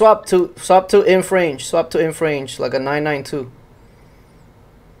 Swap to inf range. Swap to inf range like a 992.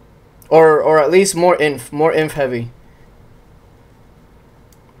 Or at least more inf heavy.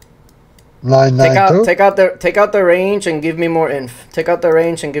 992. Take out the range and give me more inf. Take out the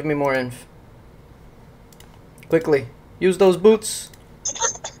range and give me more inf. Quickly. Use those boots.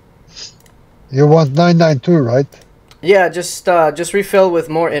 You want 992, right? Yeah, just refill with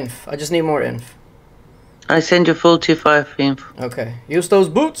more inf. I just need more inf. I send you full T5 inf. Okay. Use those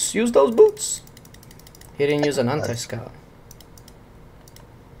boots. Use those boots. He didn't use an anti-scout.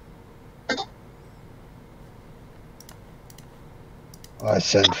 I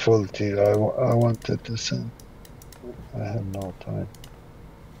sent full T. I wanted to send. I had no time.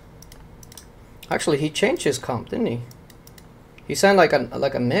 Actually, he changed his comp, didn't he? He sent like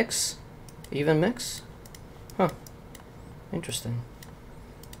a mix, even mix. Huh. Interesting.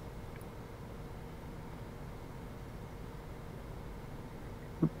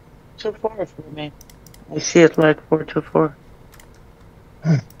 Too far for me. I see it like 424.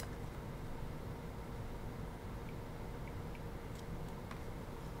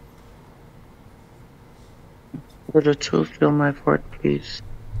 Go to 2, fill my fort, please.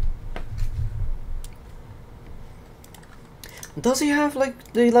 Does he have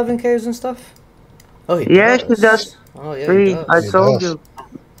like the 11 Ks and stuff? Oh, he Yes, does. he does. Oh, yeah, 3, he does. I He told does. you.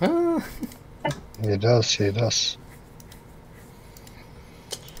 Ah. He does. He does.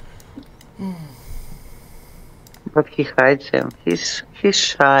 But he hides him. He's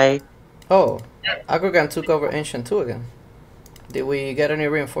shy. Oh, Agrogan took over Ancient 2 again. Did we get any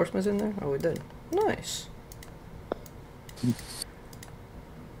reinforcements in there? Oh, we did. Nice.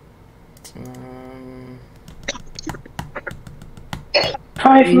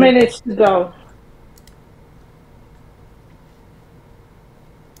 5 minutes to go.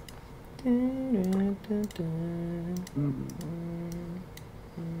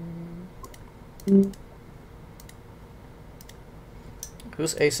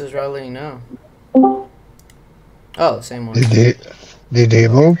 Whose ace is rallying now? Oh, same one. Did he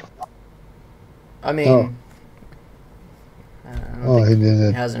move? I mean, Oh, he didn't.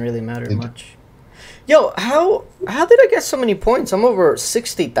 it hasn't really mattered much. Yo, how did I get so many points? I'm over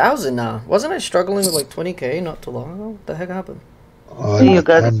 60,000 now. Wasn't I struggling with like 20k not too long ago? What the heck happened? You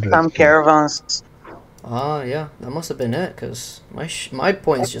got some caravans. Ah, yeah, that must have been it, because my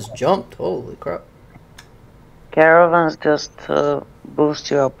points just jumped. Holy crap. Caravans just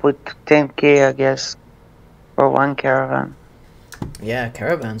boost you up with 10k, I guess, for one caravan. Yeah,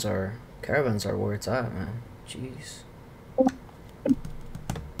 caravans are where it's at, man. Jeez.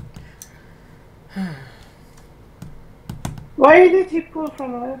 Why did he pull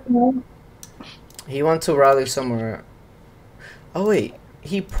from 11? He went to rally somewhere. Oh wait,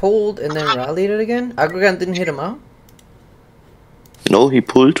 he pulled and then rallied it again? Agrogan didn't hit him out? No, he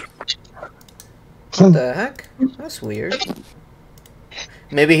pulled. What the heck? That's weird.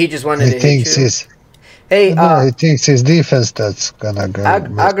 Maybe he just wanted He to hit thinks you. his. Hey, No, he thinks his defense that's gonna go.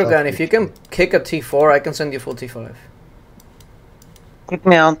 Agrogan, if you can kick a T4, I can send you full T5. Kick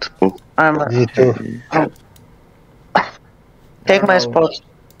me out. I'm. Me too. Take my spot.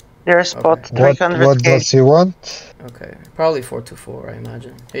 There's spot. What 300k. does he want? Okay, probably 424, I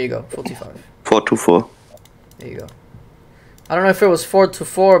imagine. Here you go, full T5. 424. There you go. I don't know if it was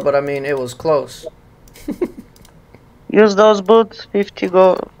 424, but I mean, it was close. Use those boots. 50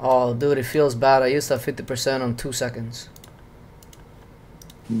 go. Oh, dude, it feels bad. I used that 50% on 2 seconds.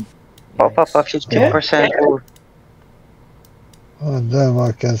 Pop up a 50%. Oh damn!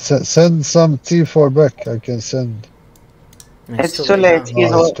 I can send some T4 back. I can send. It's too late.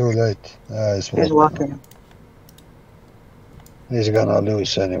 No, it's too late. He's walking. He's gonna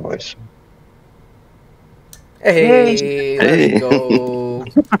lose anyways. Hey, let's go.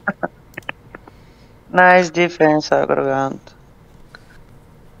 Nice defense, Agrogant.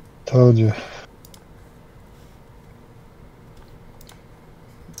 Told you.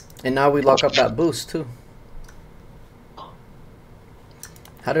 And now we lock up that boost too.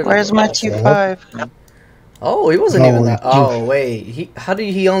 How did Where's my T5? Oh, he wasn't No, even that. he- Oh, wait. How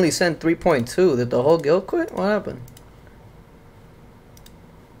did he only send 3.2? Did the whole guild quit? What happened?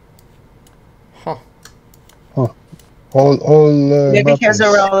 Huh. All Levi has a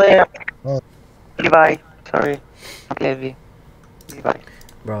buttons. rally. Oh. Levi. Sorry. Not Levi. Levi.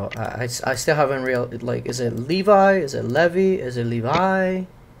 Bro, I still haven't like, is it Levi? Is it Levi? Is it Levi?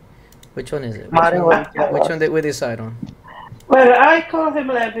 Which one is it? Which one did we decide on? Well, I call him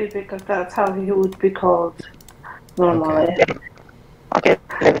Levi because that's how he would be called normally. Okay.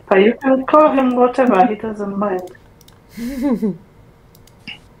 But you can call him whatever, he doesn't mind. I'm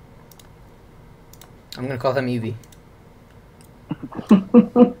gonna call him Evie.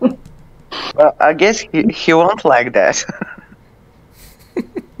 Well, I guess he won't like that.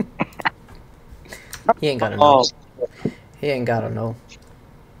 He ain't gotta know. He ain't gotta know.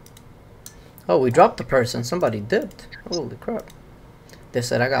 Oh, we dropped the person. Somebody dipped. Holy crap. They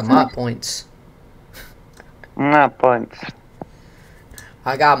said I got my points. My points.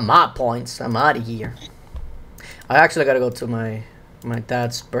 I got my points. I'm out of here. I actually gotta go to my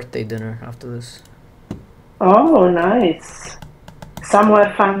dad's birthday dinner after this. Oh, nice.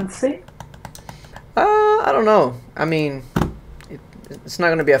 Somewhere fancy? I don't know. I mean, it's not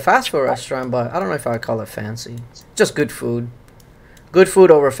gonna be a fast food restaurant, but I don't know if I'd call it fancy. Just good food. Good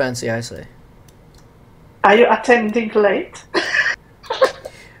food over fancy, I say. Are you attending late?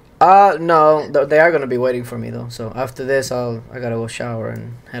 No, they are gonna be waiting for me though. So after this, I gotta go shower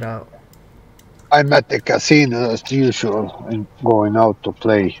and head out. I'm at the casino as usual and going out to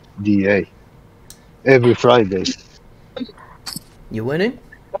play DA every Friday. You winning?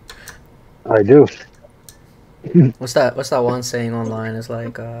 I do. What's that one saying online? It's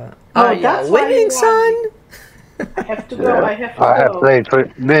like, Oh, are you that's why winning, you son? I have to go. I have to I have go. played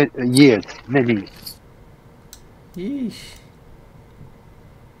for years, many. Yeesh.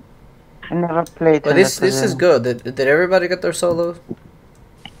 I never played. But this is good. Did everybody get their solo?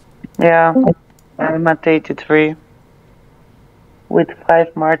 Yeah, I'm at 83 with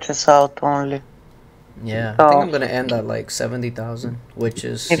 5 marches out only. Yeah, So, I think I'm gonna end at like 70,000, which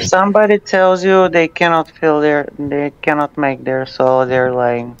is if somebody tells you they cannot make their solo, they're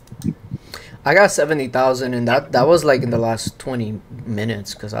lying. I got 70,000, and that was like in the last 20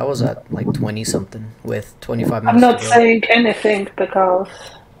 minutes because I was at like 20 something with 25 minutes. I'm not to go. saying anything because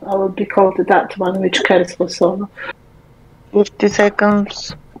I will be called that one which cares for solo. 50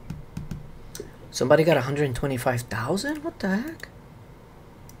 seconds. Somebody got 125,000? What the heck?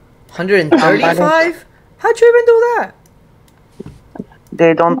 135? How'd you even do that?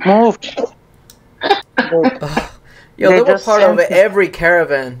 They don't move. Yo, They they were just part of sent it. every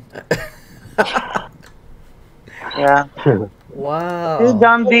caravan. Yeah. Wow. This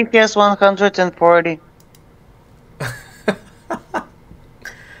done BKS 140.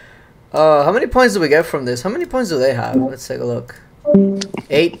 How many points do we get from this? How many points do they have? Let's take a look.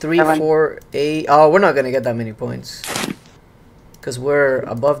 8, 3, 4, 8. Oh, we're not gonna get that many points. Because we're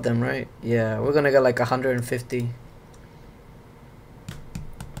above them, right? Yeah, we're gonna get like 150.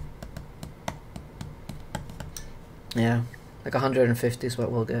 Yeah, like 150 is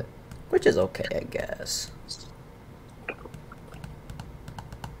what we'll get. Which is okay, I guess.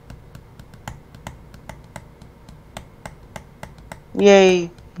 Yay.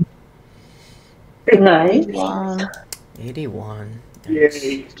 Nice. 81.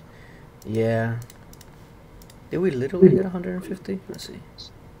 Yay. Yeah. Did we literally get 150? Let's see.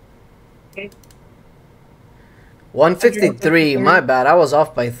 153. My bad. I was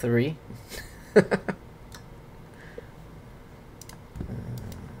off by 3. Let's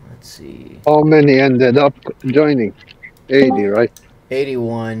see. How many ended up joining? 80, right?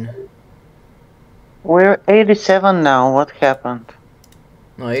 81. We're 87 now. What happened?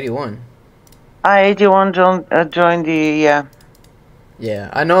 No, 81. 81 joined the, yeah. Yeah,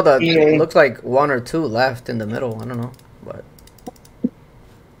 I know that Yeah. it looks like 1 or 2 left in the middle. I don't know, but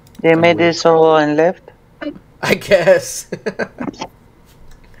They made weird. it solo and left. I guess.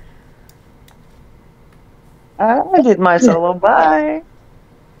 I did my solo, bye.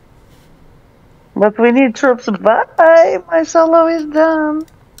 But we need troops, bye. My solo is done.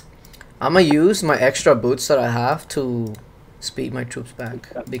 I'm gonna use my extra boots that I have to speed my troops back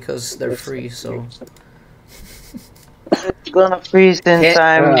because they're free. So It's gonna freeze in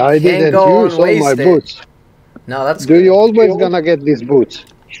time. I didn't go use all my unwasted. boots. No, that's Do good. you always gonna get these boots?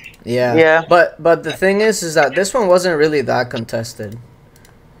 Yeah. Yeah. But the thing is that this one wasn't really that contested.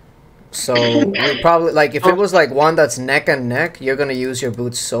 So we probably like if it was like one that's neck and neck, you're gonna use your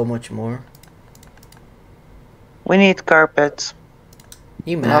boots so much more. We need carpets.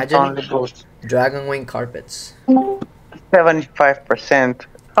 You Not imagine only boots. dragon wing carpets. 75%.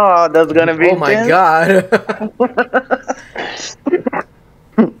 Oh, that's gonna be Oh my intense. god.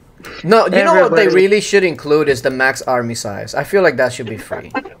 No, you know what they Everybody. really should include is the max army size. I feel like that should be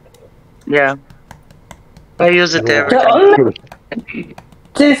free. Yeah. I use it every The time. only,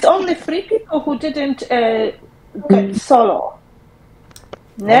 there's only 3 people who didn't get solo.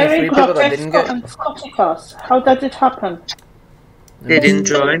 Neri, 3 people that didn't Grotesco, get. and Scoticos. How did it happen? They didn't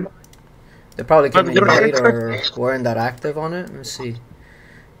join. They probably came But in late Grotesco- or weren't that active on it. Let's see.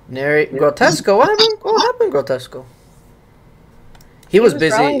 Neri, Grotesco. What happened, Grotesco? He was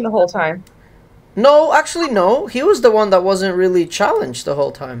busy. rallying the whole time. No, actually, no. He was the one that wasn't really challenged the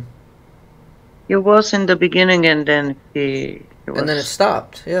whole time. He was in the beginning and then he was... And then it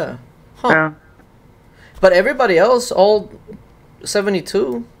stopped. Yeah. Huh. Yeah. But everybody else, all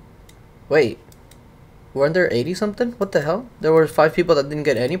 72. Wait. Weren't there 80 something? What the hell? There were 5 people that didn't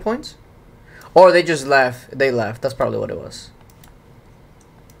get any points? Or they just left. They left. That's probably what it was.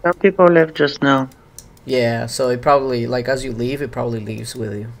 Some people left just now. Yeah, so it probably, like, as you leave, it probably leaves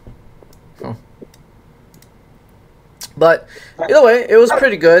with you. Huh. But, either way, it was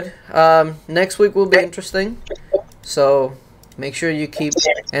pretty good. Next week will be interesting. So, make sure you keep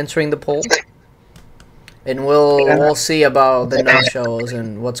entering the poll. And we'll see about the no-shows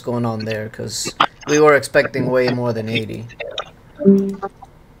and what's going on there, because we were expecting way more than 80.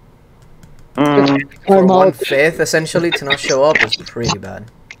 For 1/5, essentially, to not show up is pretty bad.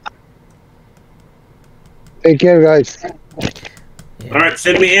 Take care, guys. All right,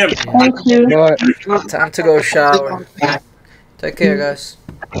 send me in. Thank you. Bye. Time to go shower. Take care, guys.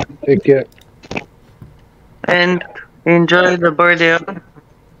 Take care. And enjoy the birthday.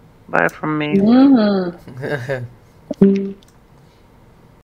 Bye from me. Mm.